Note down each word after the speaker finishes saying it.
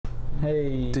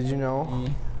Hey. Did you know?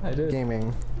 I did.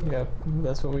 Gaming. Yep,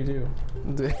 that's what we do.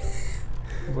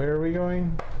 Where are we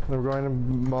going? We're going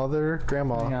to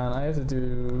grandma. Hang on, I have to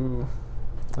do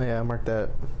Oh, yeah, mark that.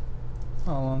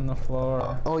 all on the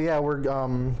floor. Oh yeah, we're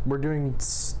doing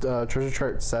treasure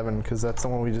chart 7 because that's the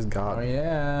one we just got. Oh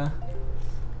yeah.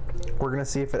 We're gonna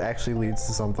see if it actually leads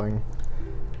to something.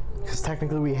 Because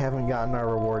technically we haven't gotten our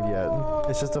reward yet.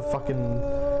 It's just a fucking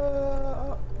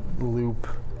loop.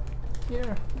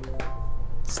 Here.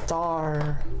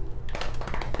 Star.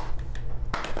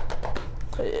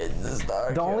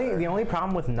 The only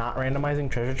problem with not randomizing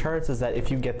treasure charts is that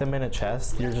if you get them in a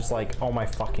chest, you're just like, oh my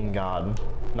fucking god,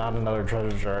 not another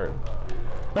treasure chart.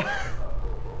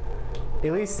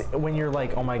 At least when you're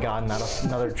like, oh my god, not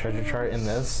another treasure chart in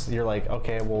this, you're like,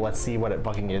 okay, well let's see what it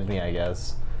fucking gives me, I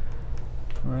guess.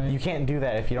 Right. You can't do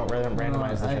that if you don't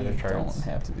randomize the treasure charts. I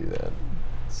don't have to do that.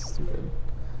 It's stupid.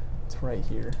 It's right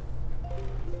here.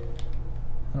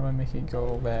 How do I make it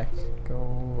go back? Go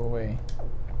away.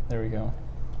 There we go.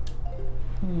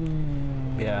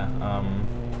 Yeah,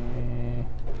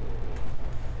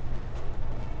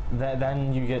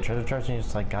 then you get treasure charts and you're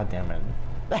just like, god damn it.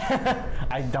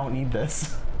 I don't need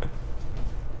this.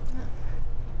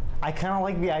 I kind of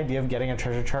like the idea of getting a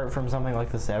treasure chart from something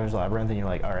like the Savage Labyrinth and you're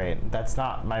like, alright, that's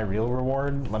not my real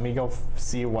reward. Let me go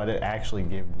see what it actually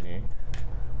gave me.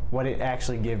 What it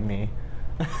actually gave me.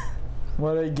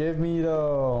 What it give me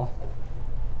though?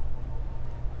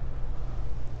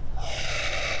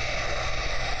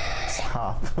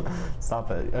 Stop.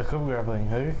 Stop it. A couple grappling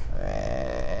hook.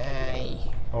 Why?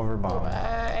 Over bomb.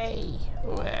 Why?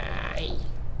 Why?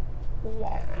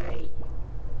 Why?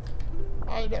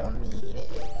 I don't need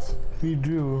it. You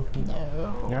do.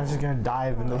 No. You're not just gonna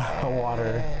dive into the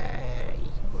water.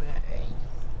 Why?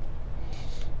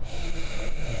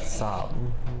 Stop.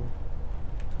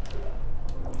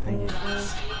 I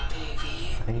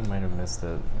think you might have missed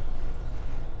it.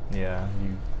 Yeah,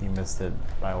 you missed it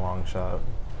by a long shot.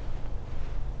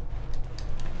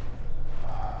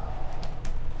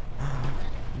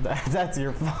 That's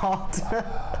your fault.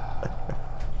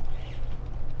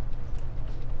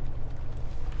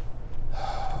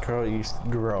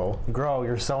 Grow,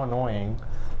 you're so annoying.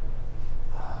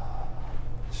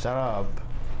 Shut up.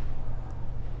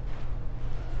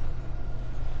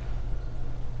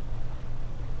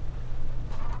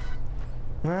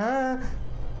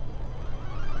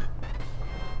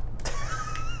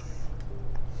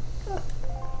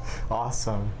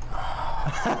 Awesome.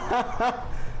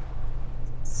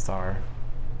 Star.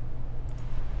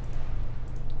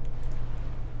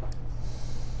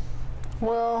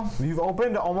 Well, You've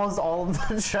opened almost all of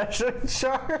the treasure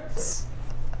charts.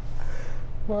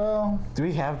 well, Do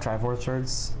we have Triforce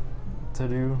charts to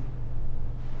do?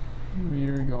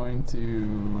 we're going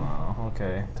to Oh,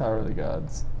 okay. Tower of the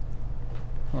Gods.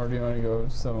 Or do you want to go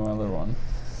some other one?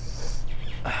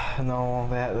 No,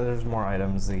 there's more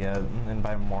items to get, and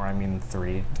by more I mean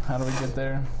 3. How do we get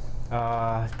there?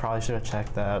 Probably should have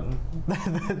checked that.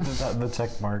 the check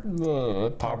mark.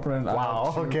 Pauper and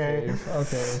Wow, okay.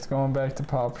 Okay, it's going back to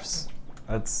Paupers.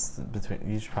 That's between.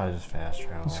 You should probably just fast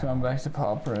travel. It's going back to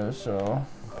Pauper, so.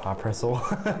 Paw Bristle.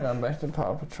 Going back to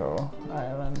Paw Patrol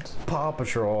Island. Paw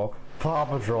Patrol. Paw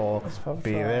Patrol. Paw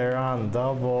Be Patrol. there on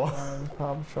double.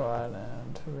 Paw Patrol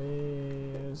Island.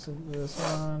 Is it this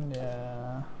one?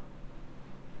 Yeah.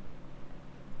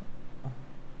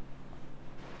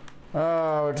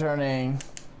 Oh, we're turning.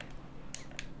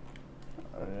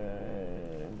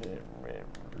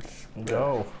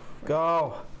 Go.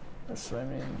 Go.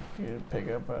 Swimming. You pick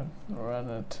up and run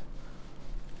it.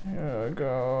 Here we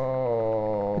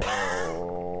go.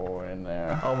 In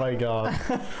there. Oh my god.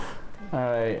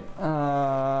 Alright.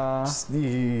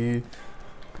 See.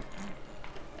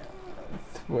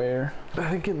 Where? I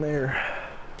think in there.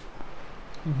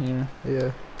 In here.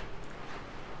 Yeah.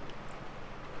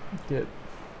 Get.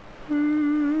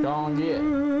 Go on, get.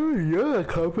 You're the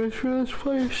compass for this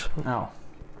place. Oh.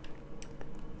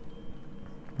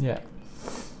 Yeah.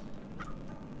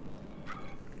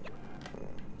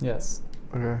 Yes.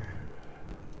 Okay.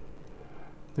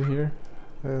 To here?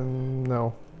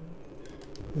 No.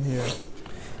 To here.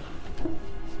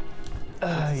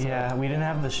 Yeah, we didn't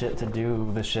have the shit to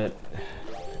do the shit.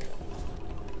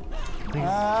 Please.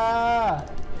 Ah!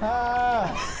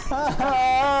 Ah!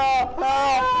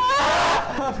 Ah!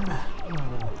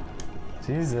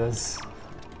 Jesus.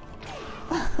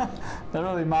 They're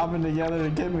really mobbing together to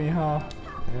get me, huh?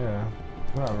 Yeah.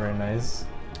 Not very nice.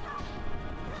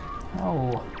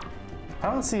 Oh.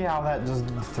 I don't see how that just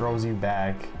throws you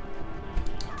back.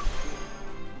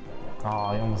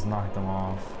 Oh, you almost knocked him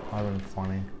off. That would have been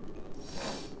funny.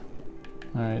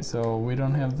 Alright, so we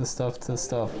don't have the stuff to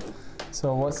stuff.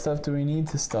 So what stuff do we need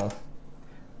to stuff?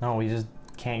 No, we just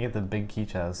can't get the big key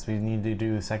chest. We need to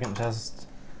do the second chest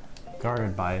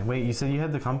guarded by. Wait, you said you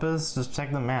had the compass? Just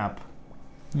check the map.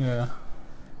 Yeah.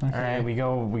 Okay. Alright, we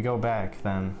go back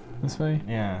then. This way?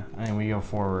 Yeah, and we go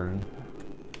forward.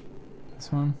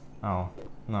 This one? Oh,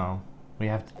 no. We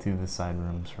have to do the side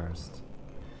rooms first.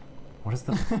 What is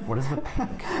the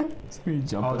pink? So we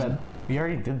jump Oh, in. we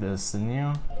already did this, didn't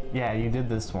you? Yeah, you did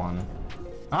this one.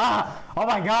 Ah! Oh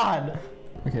my god!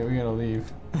 Okay, we gotta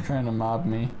leave. They're trying to mob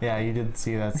me. Yeah, you did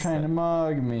see that. They're trying to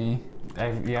mug me.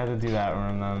 You had to do that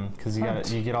one then, because What?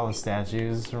 you get all the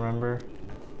statues, remember?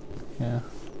 Yeah.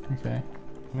 Okay.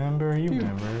 Remember? You Phew.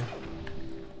 remember.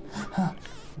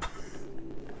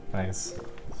 Nice.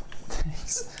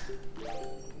 Thanks.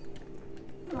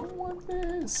 I don't want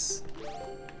this.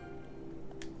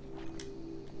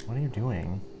 What are you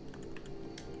doing?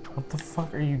 What the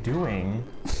fuck are you doing?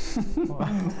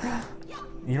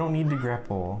 You don't need to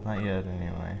grapple. Not yet,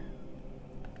 anyway.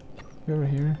 You over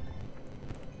here?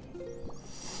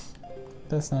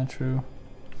 That's not true.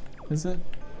 Is it?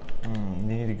 You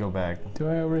need to go back. Do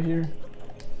I over here?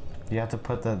 You have to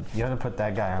put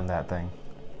that guy on that thing.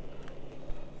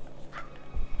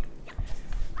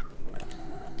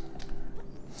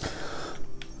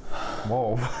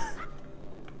 Whoa.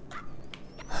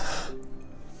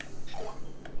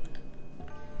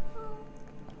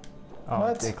 Oh,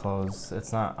 What? it closed.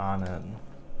 It's not on it.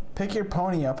 Pick your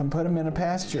pony up and put him in a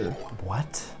pasture.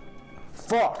 What?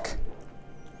 Fuck!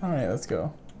 Alright, let's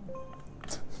go.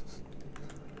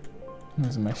 I'm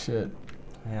losing my shit.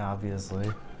 Yeah,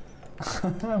 obviously.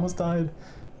 I almost died.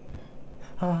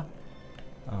 Oh.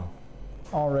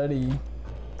 Already.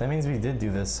 That means we did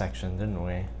do this section, didn't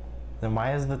we? Then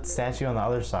why is the statue on the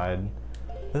other side?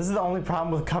 This is the only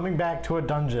problem with coming back to a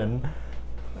dungeon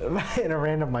in a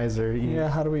randomizer. Yeah,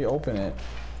 how do we open it?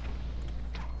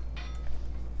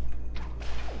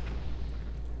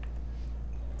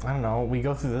 I don't know. We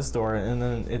go through this door and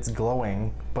then it's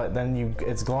glowing, but then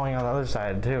it's glowing on the other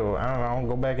side too. I don't know.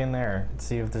 Go back in there.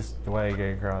 See if there's a way to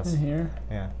get across. In here?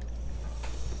 Yeah.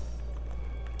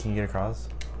 Can you get across?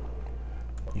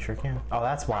 You sure can. Oh,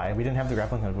 that's why. We didn't have the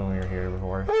grappling hook when we were here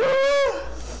before.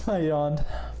 I yawned.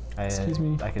 Excuse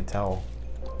me. I could tell.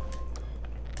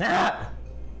 Ah!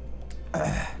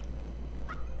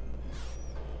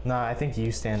 No, I think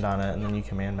you stand on it and then you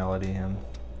command melody him.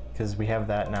 Because we have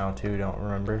that now too, don't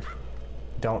remember.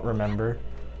 Don't remember.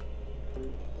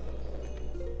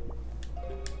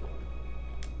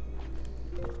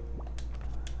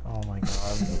 Oh my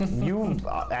god. You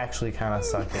actually kind of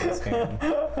suck at this game.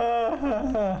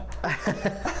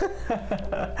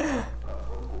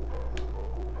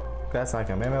 That's not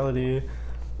command melody.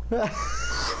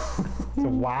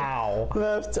 Wow.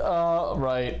 Left,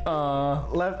 right,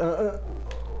 Left,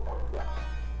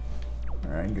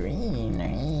 Green.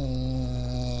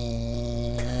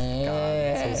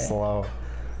 God, so slow.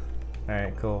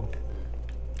 Alright, cool.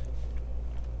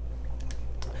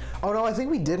 Oh no, I think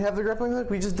we did have the grappling hook.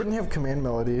 We just didn't have command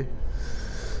melody.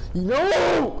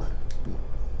 No!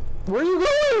 Where are you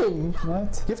going?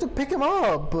 what? You have to pick him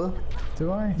up.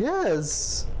 Do I?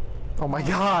 Yes. Oh my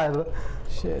god.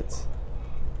 Shit.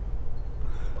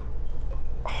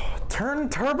 Turn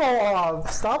turbo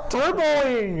off. Stop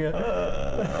turboing.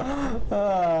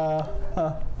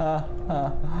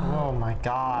 Oh my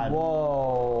god.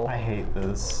 Whoa. I hate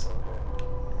this.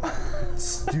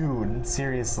 Dude,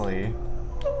 seriously.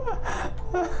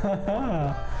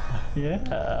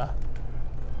 Yeah.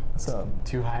 What's up?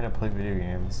 Too high to play video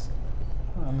games.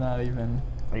 I'm not even.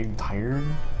 Are you tired?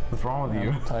 What's wrong with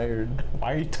you? I'm tired.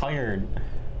 Why are you tired?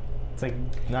 It's like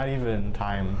not even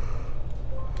time.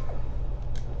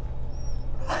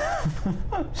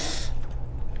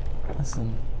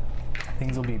 Listen.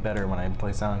 Things will be better when I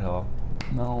play Silent Hill.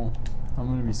 No. I'm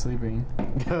gonna be sleeping.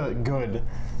 Good.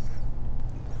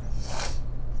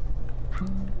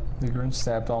 The Grinch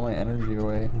sapped all my energy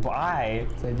away. Why?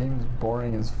 That game is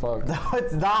boring as fuck. No,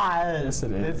 it's not. Yes,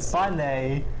 it is. It's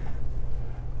funny.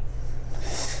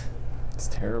 It's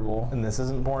terrible. And this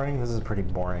isn't boring. This is pretty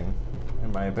boring,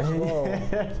 in my opinion. Whoa.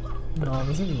 No,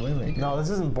 this is way good. No, this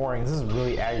isn't boring. This is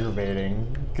really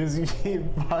aggravating because you keep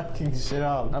fucking shit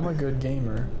up. I'm a good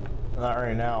gamer. Not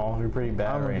right now. You're pretty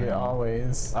bad I'm right good now.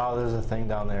 always. Oh, there's a thing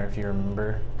down there. If you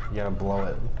remember, you gotta blow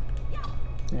it.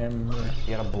 Yeah, I remember.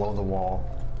 You gotta blow the wall.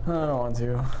 I don't want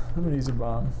to. I'm gonna use a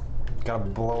bomb. Gotta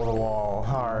blow the wall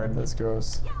hard. That's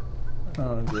gross. I don't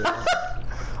want to do that.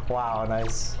 Wow,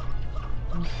 nice.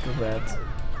 Go bat.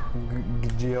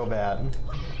 Geobat.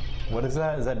 What is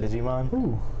that? Is that Digimon?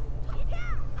 Ooh.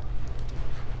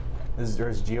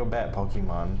 There's Geobat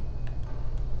Pokemon.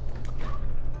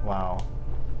 Wow.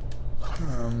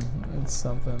 It's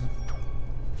something.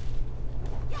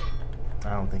 I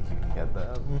don't think you can get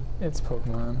that. It's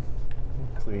Pokemon.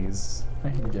 Please. I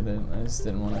can get it. I just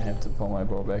didn't want to have to pull my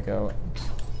bow back out.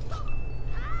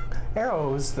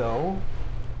 Arrows, though.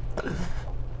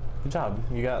 Good job.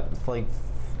 You got, like,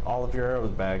 all of your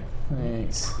arrows back.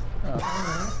 Thanks.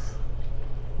 Oh.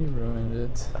 You ruined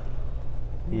it.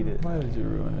 Eat it. Why did you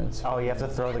ruin it? Oh, you have to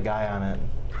throw the guy on it.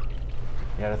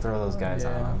 You gotta throw those guys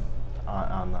Yeah.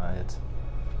 on it.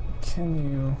 Can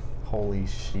you? Holy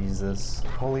Jesus.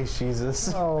 Holy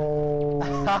Jesus. Oh.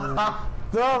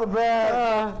 Throw the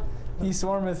bat! He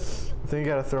swarmeth. I think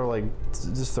you gotta throw like,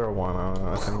 just throw one on it.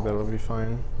 I think that'll be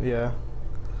fine. Yeah.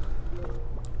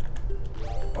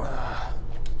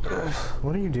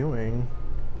 What are you doing?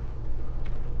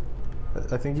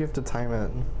 I think you have to time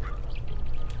it.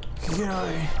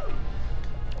 Yeah.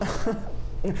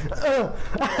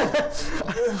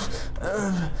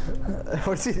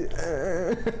 What's he?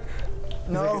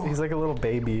 No. He's like a little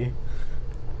baby.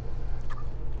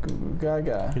 Goo goo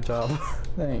gaga. Good job.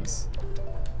 Thanks.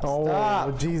 Oh,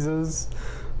 Stop. Jesus.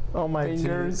 Oh my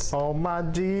Fingers. Oh my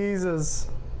Jesus.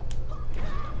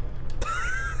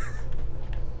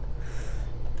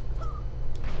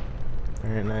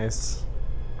 Alright, nice.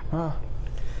 Huh.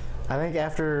 I think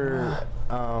after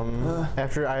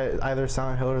after either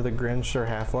Silent Hill or The Grinch or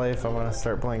Half-Life, I'm gonna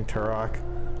start playing Turok.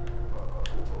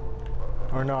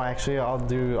 Or no, actually, I'll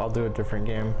do a different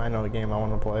game. I know the game I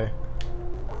want to play.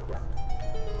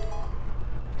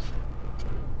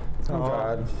 Oh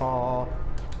God. Oh,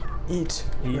 Eat.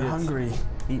 Eat You're it. hungry.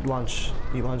 eat lunch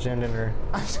and dinner.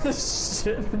 I'm just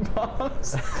shitting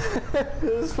bombs.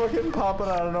 Just fucking popping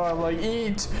out of nowhere. I'm like,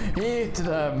 eat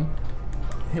them.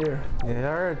 Here.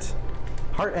 Yeah,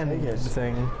 heart ending Take it.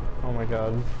 thing. Oh my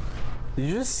God. Did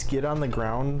you just skid on the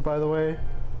ground, by the way?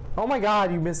 Oh my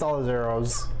God, you missed all those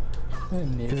arrows. I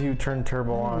didn't need Because you turned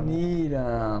turbo I on. need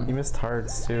You missed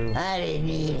hearts too. I didn't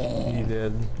need it. You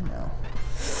did. No.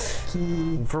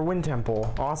 Key. For Wind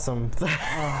Temple. Awesome.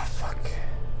 Oh fuck.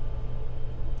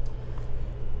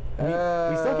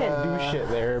 we still can't do shit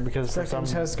there because for some...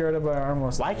 Second chest guarded by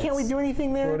armless. Why can't we do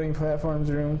anything there? Floating platforms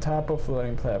room. Top of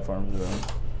floating platforms room.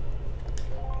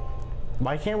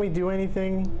 Why can't we do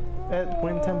anything at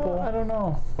Wind Temple? I don't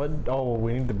know. What? Oh,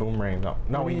 we need the boomerang.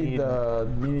 No, we need the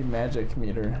magic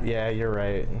meter. Yeah, you're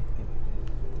right.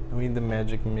 We need the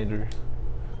magic meter.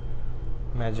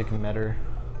 Magic meter.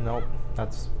 Nope.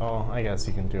 That's. Oh, I guess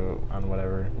you can do it on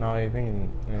whatever. No, I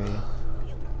think.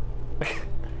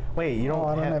 Wait, you don't. Oh,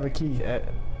 I don't have a key.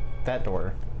 That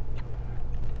door.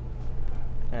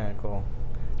 Yeah, cool.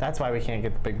 That's why we can't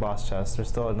get the big boss chest. There's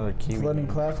still another key. Floating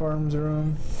platforms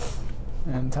room.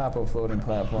 And top of floating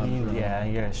platforms room. Yeah,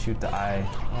 you gotta shoot the eye.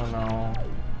 Oh no.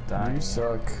 Dying. You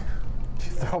suck.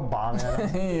 You throw a bomb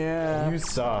at him. Yeah. You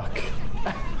suck.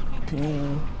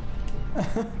 Ping.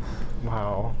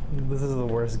 Wow. This is the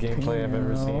worst gameplay I've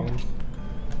ever seen.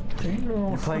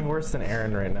 You're playing worse than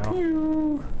Aaron right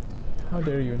now. How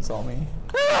dare you insult me?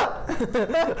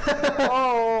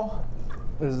 Oh!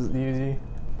 This is easy.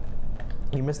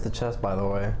 You missed the chest, by the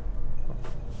way.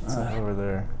 It's over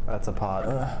there. That's a pot.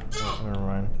 Oh, never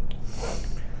mind.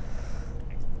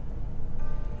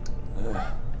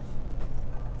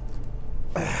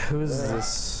 Who is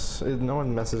this? No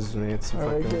one messaged me. It's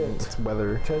Alright, fucking. good. It's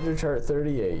weather. Treasure chart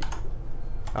 38.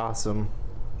 Awesome.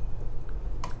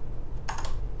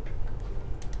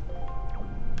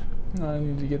 I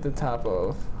need to get the top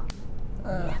of.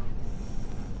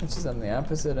 Which is on the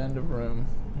opposite end of room.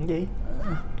 Yay.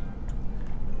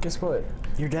 Guess what?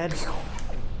 You're dead.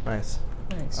 Nice.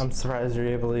 Thanks. I'm surprised you're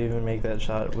able to even make that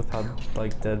shot with how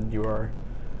like dead you are.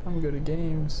 I'm good at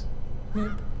games.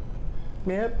 Meep.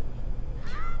 Yep.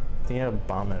 You gotta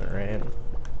bomb it, right?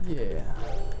 Yeah.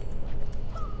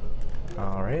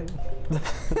 All right.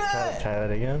 try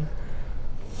that again.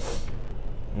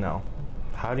 No.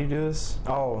 How do you do this?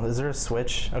 Oh, is there a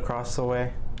switch across the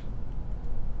way?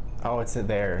 Oh, it's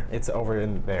there. It's over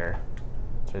in there.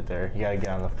 It's right there. You gotta get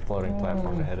on the floating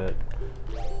platform to hit it.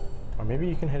 Or maybe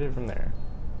you can hit it from there.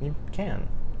 You can.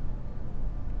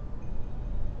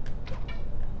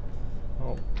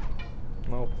 Oh.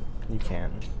 Nope. You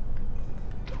can.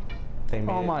 They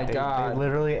made Oh my God. They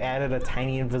literally added a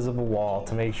tiny invisible wall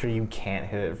to make sure you can't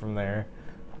hit it from there.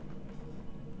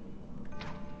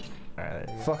 Alright,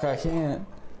 there you go. Fuck, I can't.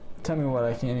 Tell me what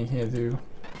I can and can't do.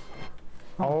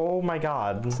 Oh my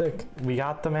God. Sick. We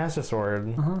got the Master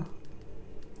Sword. Uh-huh.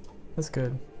 That's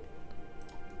good.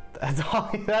 That's all.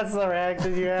 That's the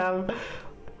reaction you have.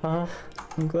 Uh-huh.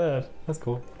 I'm glad. That's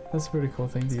cool. That's a pretty cool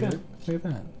thing to It's get. Look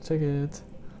at that. Check it.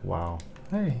 Wow.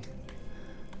 Hey.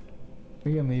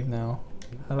 We can leave now.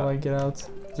 How do I get out?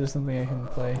 Is there something I can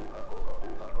play?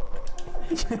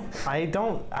 I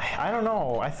don't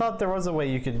know. I thought there was a way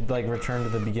you could like return to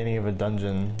the beginning of a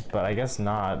dungeon, but I guess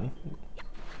not.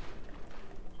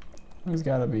 There's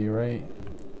gotta be, right?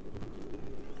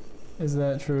 Is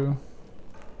that true?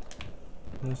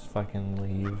 Just fucking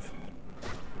leave.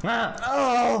 Ah!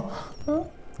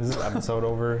 Oh! Is this episode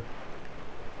over?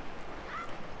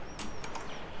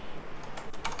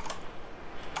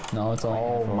 No, it's only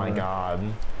Oh half my over. god.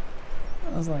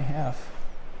 That was like half.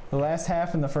 The last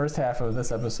half and the first half of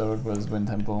this episode was Wind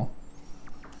Temple.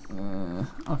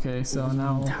 Okay, so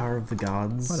now... Tower of the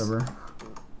Gods. Whatever.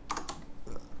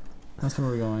 That's where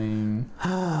we're going.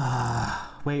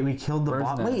 Wait, we killed the Bird's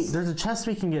boss. nest. Wait, there's a chest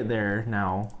we can get there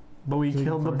now. But we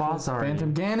killed the boss already.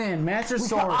 Phantom Ganon, Master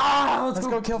Sword! Let's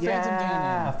go kill Phantom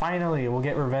Yeah, Ganon! finally, we'll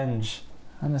get revenge.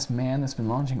 On this man that's been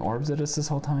launching orbs at us this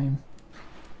whole time.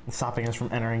 Stopping us from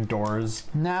entering doors.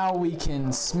 Now we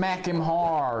can smack him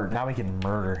hard. Now we can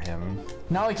murder him.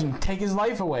 Now we can take his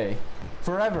life away.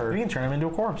 Forever. We can turn him into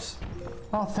a corpse.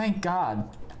 Oh, thank God.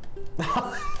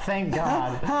 Thank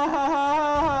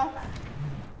God.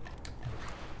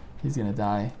 He's gonna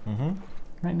die. Mm-hmm.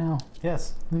 Right now.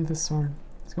 Yes. Leave this sword.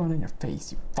 It's going in your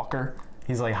face, you fucker.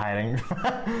 He's like hiding.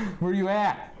 Where are you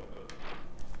at?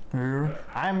 Here.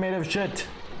 I'm made of shit.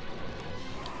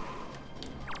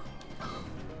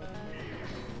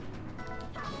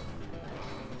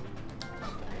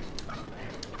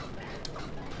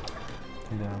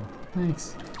 Down.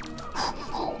 Thanks.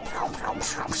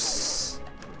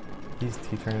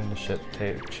 He turned into shit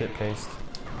paste.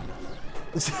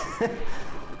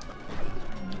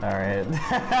 All right.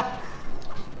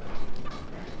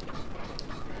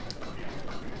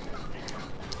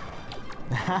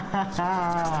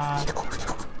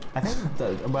 I think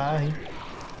the bye.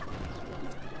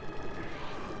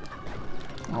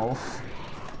 Oh.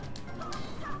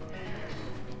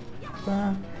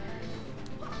 Oh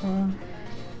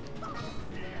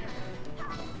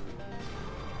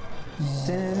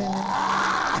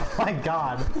my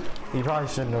god. You probably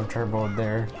shouldn't have turboed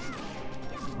there.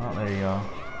 Oh, there you go.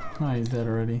 Oh, he's dead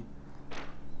already.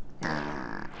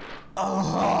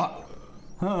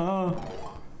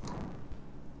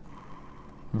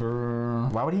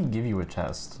 Why would he give you a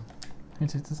chest? Let me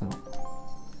take this out.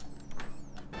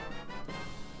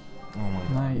 Oh my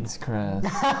god. Knight's Crest.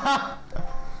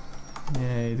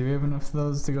 Yay, do we have enough of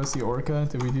those to go see Orca?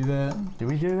 Did we do that? Did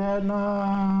we do that? No,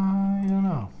 I don't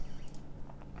know.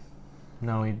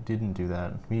 No, we didn't do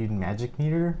that. We need magic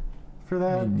meter for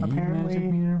that, We need apparently.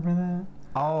 magic meter for that?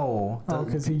 Oh. Oh,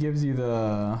 because he gives you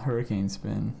the hurricane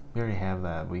spin. We already have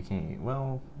that. We can't.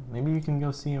 Well, maybe you can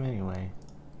go see him anyway.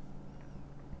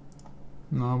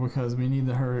 No, because we need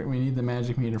the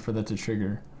magic meter for that to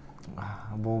trigger.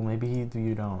 Well, maybe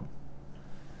you don't.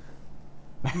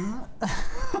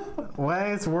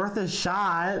 Well, it's worth a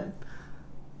shot.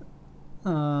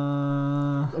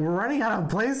 We're running out of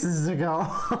places to go.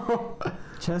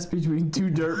 Chest between two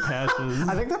dirt patches.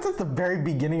 I think that's at the very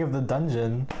beginning of the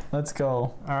dungeon. Let's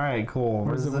go. All right, cool.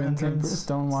 Where's the wind temper? entrance?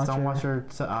 Stone Watcher.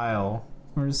 Stonewatcher to aisle.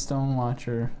 Where's Stone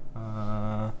Watcher?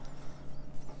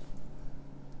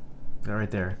 They're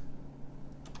right there.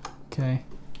 Okay.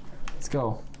 Let's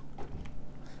go.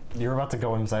 You're about to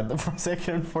go inside the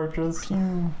Forsaken Fortress.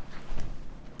 Pew.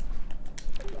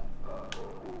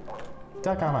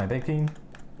 Duck on my big team.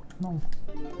 No.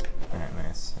 Alright,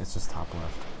 nice. It's just top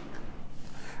left.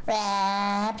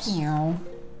 Pew. Oh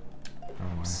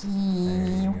my. There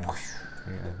you go.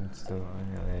 Yeah, it's still,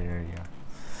 yeah, there you go.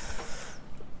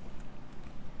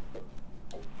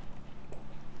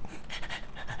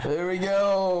 There we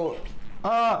go. Is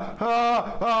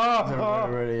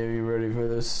everybody ready? Are you ready for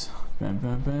this?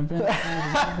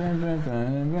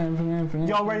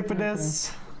 Y'all ready for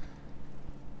this?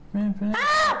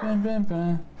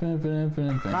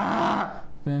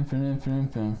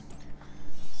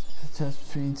 Test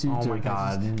between two Oh my dirt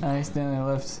god. patches. I stand on the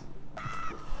left.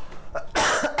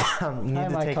 You need Hi, to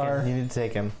my take car. him. You need to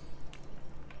take him.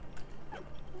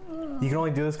 You can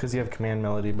only do this because you have command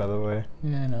melody, by the way.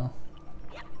 Yeah, I know.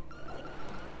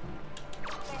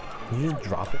 You just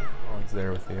drop it while he's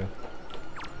there with you.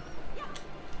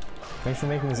 Thanks for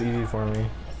making this easy for me.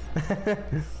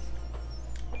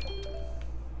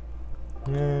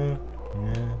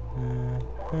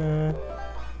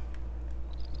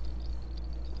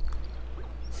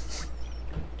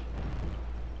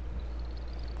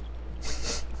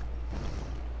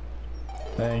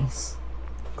 Thanks.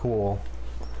 Cool.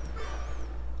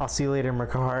 I'll see you later,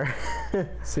 Makar.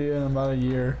 See you in about a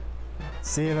year.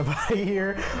 See you in about a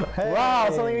year. Wow,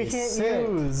 something we can't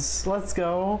use. Let's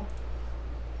go.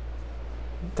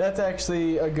 That's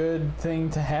actually a good thing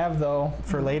to have, though.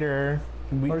 For later.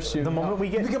 Horseshoe. The moment we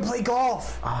get... We can play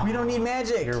golf. We don't need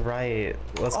magic. You're right.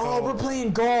 Let's go. Oh, we're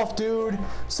playing golf, dude.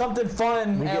 Something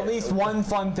fun. At least one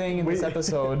fun thing in this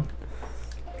episode.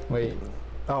 Wait.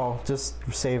 Oh, just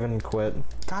save and quit.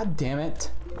 God damn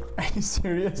it. Are you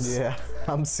serious? Yeah,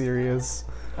 I'm serious.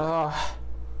 No.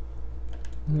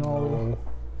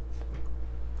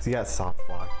 He got soft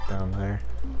locked down there.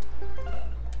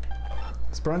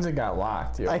 Sprunza got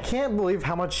locked, yo. I can't believe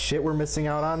how much shit we're missing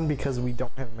out on because we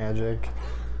don't have magic.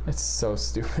 It's so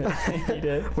stupid. I hate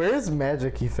it. Where is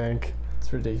magic, you think?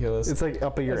 It's ridiculous. It's like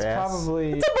up at your ass.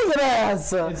 Probably. It's up at your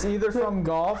ass! It's either from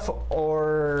golf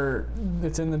or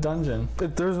it's in the dungeon.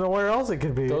 There's nowhere else it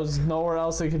could be. There's nowhere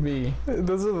else it could be.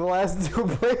 Those are the last two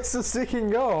places it can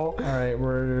go. Alright,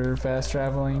 we're fast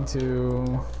traveling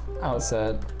to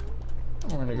Outset.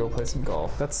 We're gonna go play some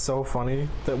golf. That's so funny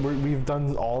that we've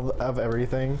done all of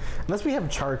everything. Unless we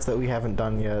have charts that we haven't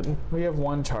done yet. We have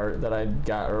one chart that I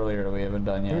got earlier we haven't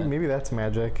done yet. Maybe that's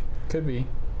magic. Could be.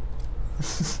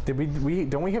 Did we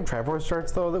don't we have Triforce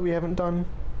charts though that we haven't done?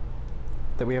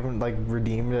 That we haven't like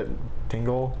redeemed at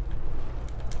Tingle?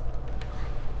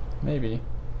 Maybe.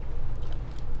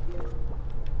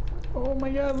 Oh my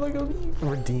god, look at me.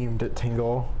 Redeemed at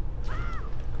Tingle.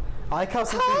 I like how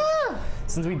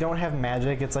since we don't have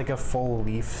magic, it's like a full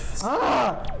leaf.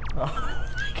 Ah! Oh.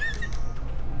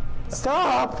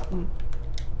 Stop!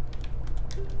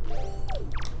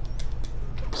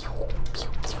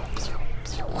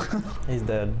 He's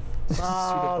dead.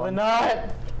 Oh, the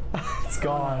nut! It's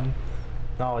gone.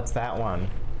 No, it's that one.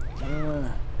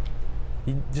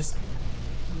 You just...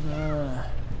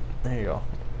 there you go.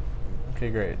 Okay,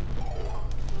 great.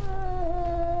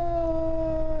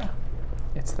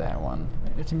 It's that one.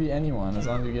 It can be anyone as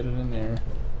long as you get it in there.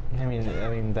 I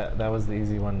mean that was the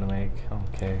easy one to make.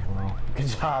 Okay, well, good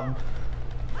job.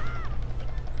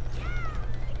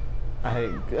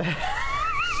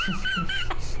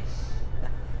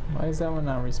 Why is that one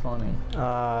not respawning?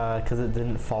 Because it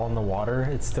didn't fall in the water.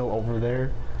 It's still over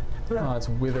there. Oh, it's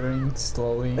withering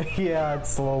slowly. Yeah, it's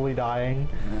slowly dying.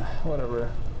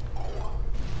 Whatever.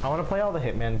 I want to play all the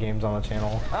Hitman games on the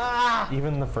channel.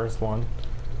 Even the first one.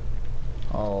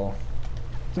 Oh.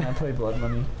 Can I play Blood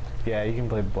Money? Yeah, you can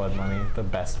play Blood Money, the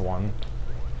best one.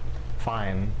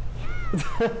 Fine.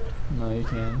 No, you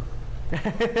can.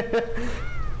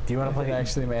 Do you want to If play? it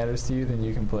actually matters to you, then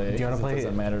you can play it. Do you want to play? It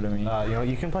doesn't matter to me. You know,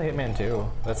 you can play Hitman 2.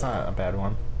 That's not a bad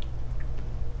one.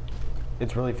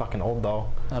 It's really fucking old though.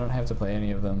 I don't have to play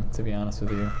any of them, to be honest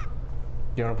with you.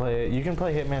 You want to play? You can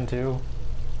play Hitman 2.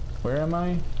 Where am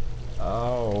I?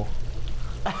 Oh.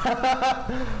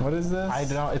 What is this? I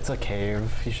don't know. It's a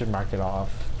cave. You should mark it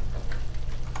off.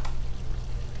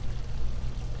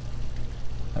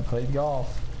 I played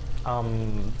golf.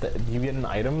 You get an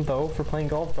item though for playing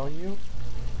golf, don't you?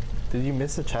 Did you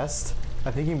miss a chest?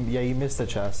 I think you missed a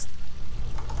chest.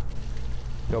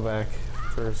 Go back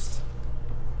first.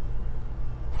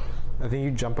 I think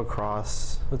you jump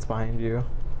across. It's behind you.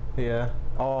 Yeah.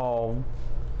 Oh.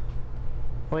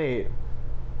 Wait.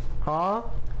 Huh?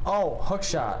 Oh, hook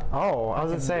shot. Oh, I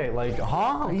was gonna say, like,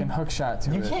 huh? You can hook shot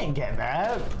to You it. can't get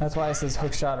that. That's why it says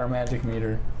hook shot or magic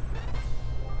meter.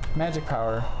 Magic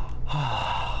power.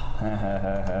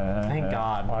 Thank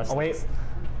God. Watch Oh, wait. this.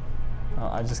 Oh,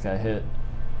 I just got hit.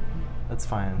 That's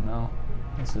fine. No,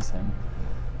 it's just him.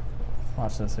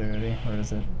 Watch this, you ready? Where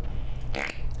is it?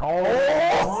 Oh!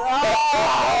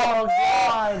 Oh,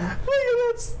 God! Look at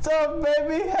that stuff,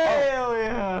 baby! Hell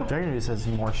yeah! Dragon Juice has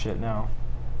more shit now.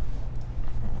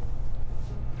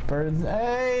 Birds.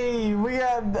 Hey, we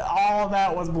got all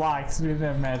that was blocked. So we didn't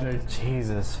have magic.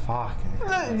 Jesus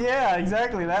fucking. Yeah,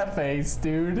 exactly that face,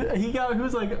 dude. He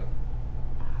was like,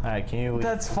 Alright, can you leave?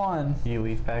 that's fun. Can you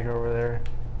leaf back over there?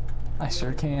 I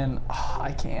sure can. Oh,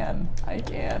 I can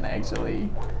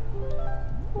actually.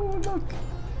 Oh, look.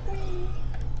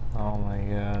 Oh my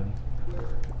god.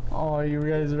 Oh, are you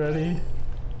guys ready?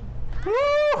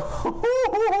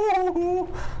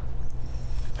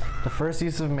 The first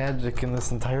use of magic in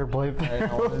this entire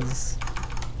playthrough.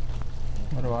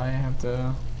 What do I have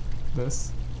to?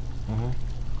 This? Mm-hmm.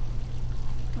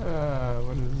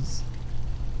 What is?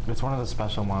 It's one of the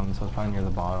special ones, so it's probably near the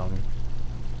bottom.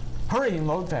 Hurry and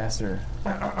load faster.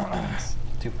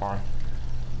 Too far.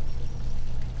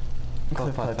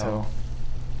 Cliff Plateau.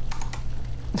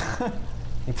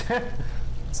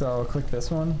 So click this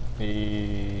one.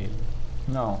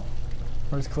 No.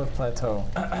 Where's Cliff Plateau?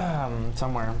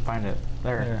 Somewhere. Find it.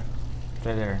 There.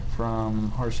 There. From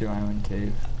Horseshoe Island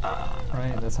Cave.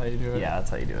 Right? That's how you do it? Yeah,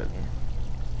 that's how you do it.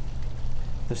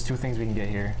 There's two things we can get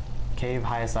here. Cave,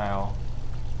 highest isle.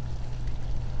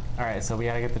 Alright, so we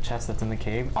gotta get the chest that's in the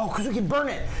cave. Oh, because we can burn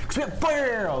it! Because we have fire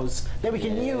arrows that we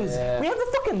can use! We have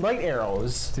the fucking light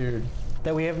arrows! Dude.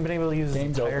 That we haven't been able to use the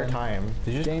entire time.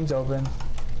 Did you Game's open.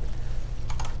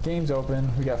 Game's open.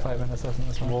 We got 5 minutes left in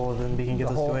this one. Well, then we can get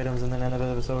those 2 items and then end of the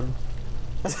episode.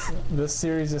 This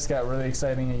series just got really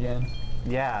exciting again.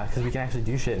 Yeah, because we can actually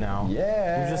do shit now.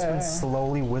 Yeah. We've just been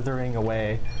slowly withering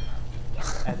away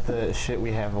at the shit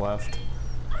we have left.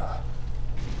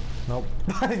 Nope.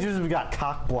 We got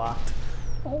cock blocked.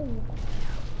 Oh.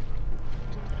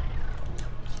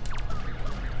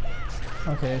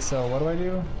 Okay, so what do I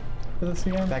do for this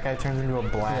again? That guy turns into a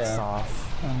blast off.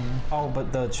 Oh,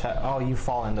 but the chest. Oh, you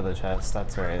fall into the chest.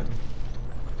 That's right.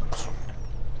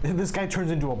 This guy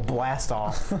turns into a blast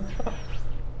off.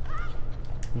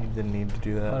 You didn't need to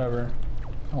do that. Whatever.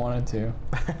 I wanted to.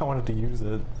 I wanted to use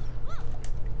it.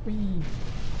 Whee.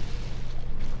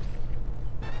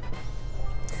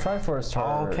 Triforce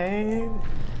chart. Okay,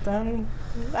 then.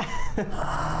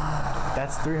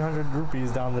 That's 300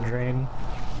 rupees down the drain.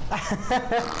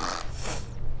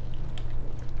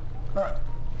 Fire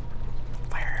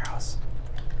arrows.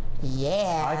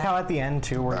 Yeah. I like how at the end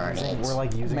too we're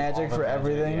like using Magic all the for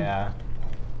everything? Yeah.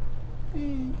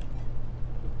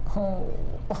 Oh.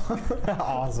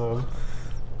 Awesome.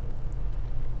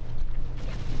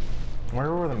 I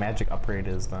wonder where the magic upgrade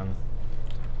is then.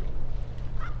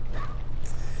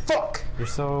 Fuck! You're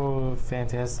so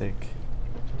fantastic.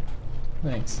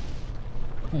 Thanks.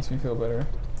 Makes me feel better.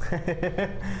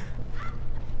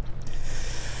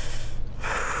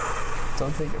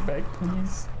 Don't take it back,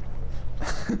 please.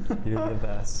 You're the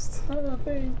best. Oh,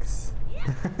 thanks.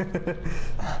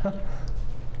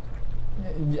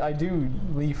 I do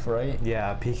leaf, right?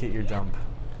 Yeah, peek at your jump.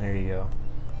 There you go.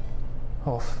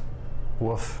 Oh.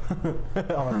 Woof.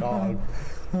 I'm a dog.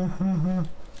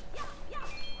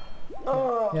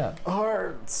 Oh, Yeah.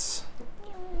 hearts.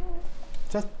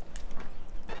 Just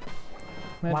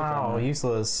Magic wow, armor.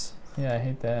 useless. Yeah, I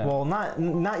hate that. Well,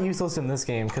 not useless in this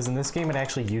game, because in this game it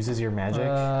actually uses your magic.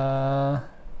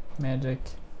 Magic.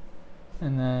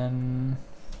 And then...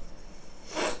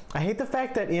 I hate the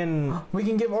fact that in... We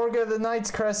can give Orga the Knight's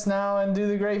Crest now and do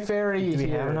the Great Fairy Do we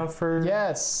here. have enough for...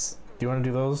 Yes. Do you want to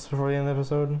do those before the end of the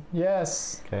episode?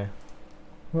 Yes. Okay.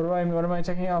 What am I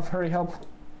checking off? Hurry, help.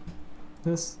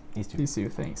 This? These two. These two,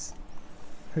 thanks.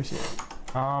 Appreciate it.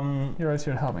 You're You're always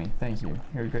here to help me. Thank you.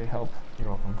 You're a great help.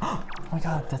 welcome. Oh my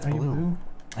god, That's are you blue. blue?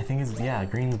 I think it's, yeah,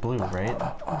 green's blue, right?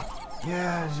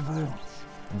 Yeah, she's blue.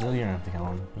 Jill, you don't have to kill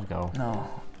him. Just go. No.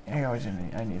 I got what you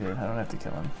need. I need it. I don't have to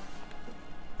kill him.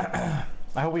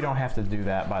 I hope we don't have to do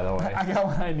that, by the way. I got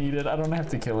what I needed. I don't have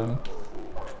to kill him.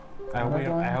 I hope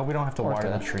we don't have to water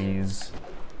Orca. the trees.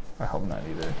 I hope not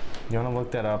either. You want to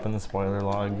look that up in the spoiler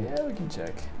log? Yeah, we can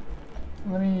check.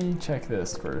 Let me check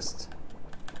this first.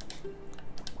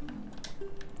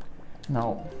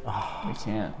 No, we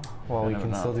can't. Well, we Enough.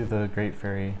 can still do the Great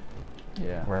Fairy,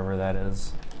 Yeah. wherever that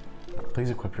is. Please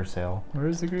equip your sail. Where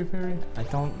is the Great Fairy? I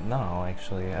don't know,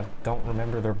 actually. I don't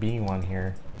remember there being one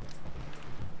here.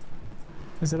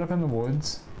 Is it up in the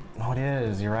woods? Oh, it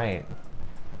is. You're right.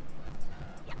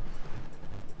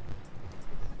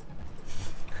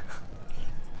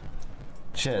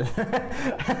 Shit.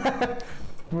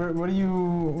 Who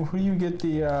do you get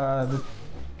the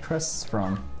crests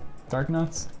from? Dark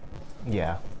Nuts?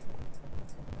 Yeah.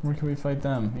 Where can we fight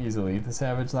them easily? The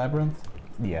Savage Labyrinth?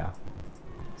 Yeah.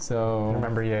 So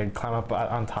Remember, you climb up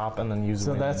on top and then use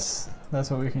So the that's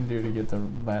what we can do to get the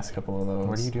last couple of those.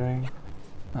 What are you doing?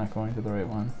 Not going to the right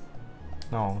one.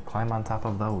 No, climb on top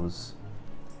of those.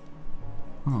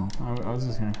 Oh, I was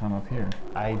just gonna climb up here.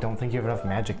 I don't think you have enough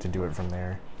magic to do it from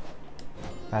there.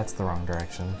 That's the wrong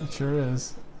direction. It sure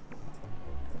is.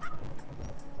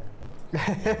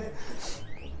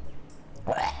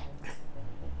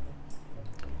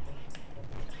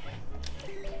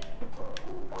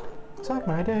 Suck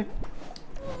my dick.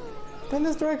 In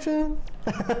this direction.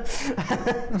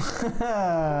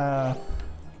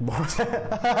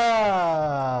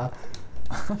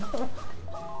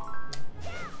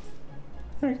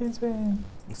 Hurricane spin.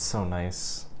 It's so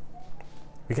nice.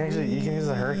 You can use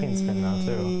the hurricane spin now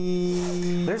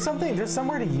too. There's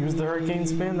somewhere to use the hurricane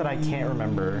spin that I can't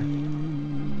remember.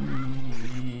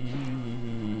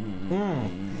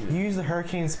 You use the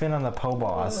hurricane spin on the Poe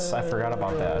boss. I forgot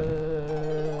about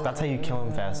that. That's how you kill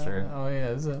him faster. Oh yeah,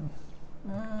 is it?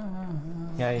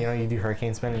 Yeah, you know, you do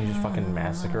hurricane spin and you just fucking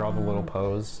massacre all the little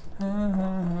Poes.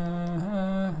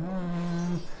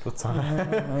 What's on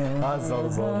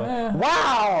that?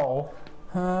 Wow!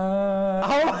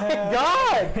 Oh my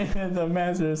god! The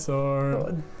Master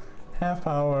Sword. Half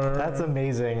power. That's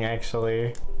amazing,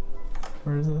 actually.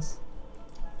 Where is this?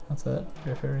 That's it.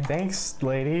 You're a fairy. Thanks,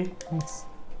 lady. Thanks.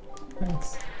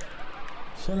 Thanks.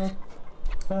 Shut up.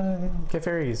 Bye. Get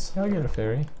fairies. I'll get a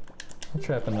fairy. I'll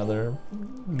trap another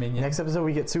minion. Next episode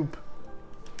we get soup.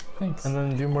 Thanks. And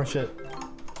then do more shit.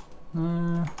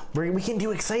 We can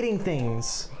do exciting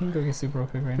things. We can go get soup real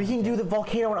quick right We now. can do the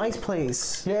volcano and ice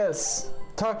place. Yes.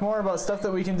 Talk more about stuff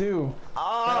that we can do.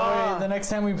 That way, the next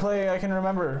time we play, I can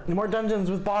remember. More dungeons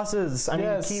with bosses. I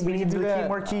Yes, mean, we can do that.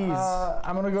 more keys.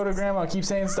 I'm gonna go to grandma. Keep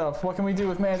saying stuff. What can we do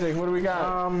with magic? What do we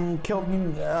got? Kill.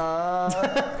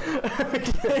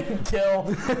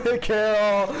 Kill.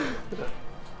 Kill.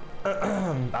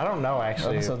 I don't know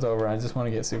actually. Episode's over. I just want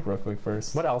to get soup real quick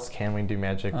first. What else can we do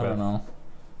magic with? I don't know.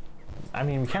 I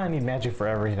mean, we kind of need magic for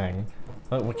everything.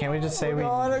 But can't we just say we?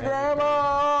 Going to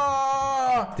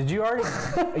grandma. Did you already?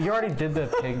 You already did the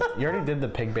pig. You already did the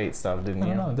pig bait stuff, didn't I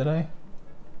you? don't know. Did I? I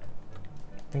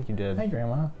think you did. Hey,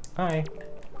 grandma. Hi.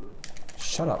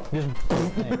 Shut up. Just All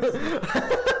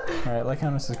right. Like,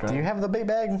 comment, subscribe. do you have the bait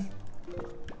bag?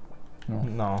 No.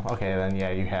 No. Okay, then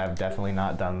yeah, you have definitely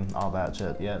not done all that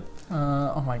shit yet.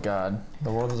 Oh my God.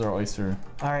 The world is our oyster.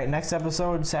 All right, next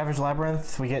episode, Savage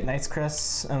Labyrinth. We get Nice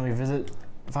Chris and we visit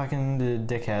fucking the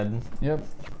dickhead. Yep.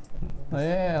 Oh,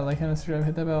 yeah. Like, comment, subscribe.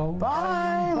 Hit that bell.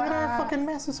 Bye. Look at our fucking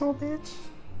massive soul, bitch.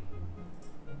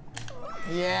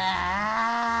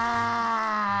 Yeah.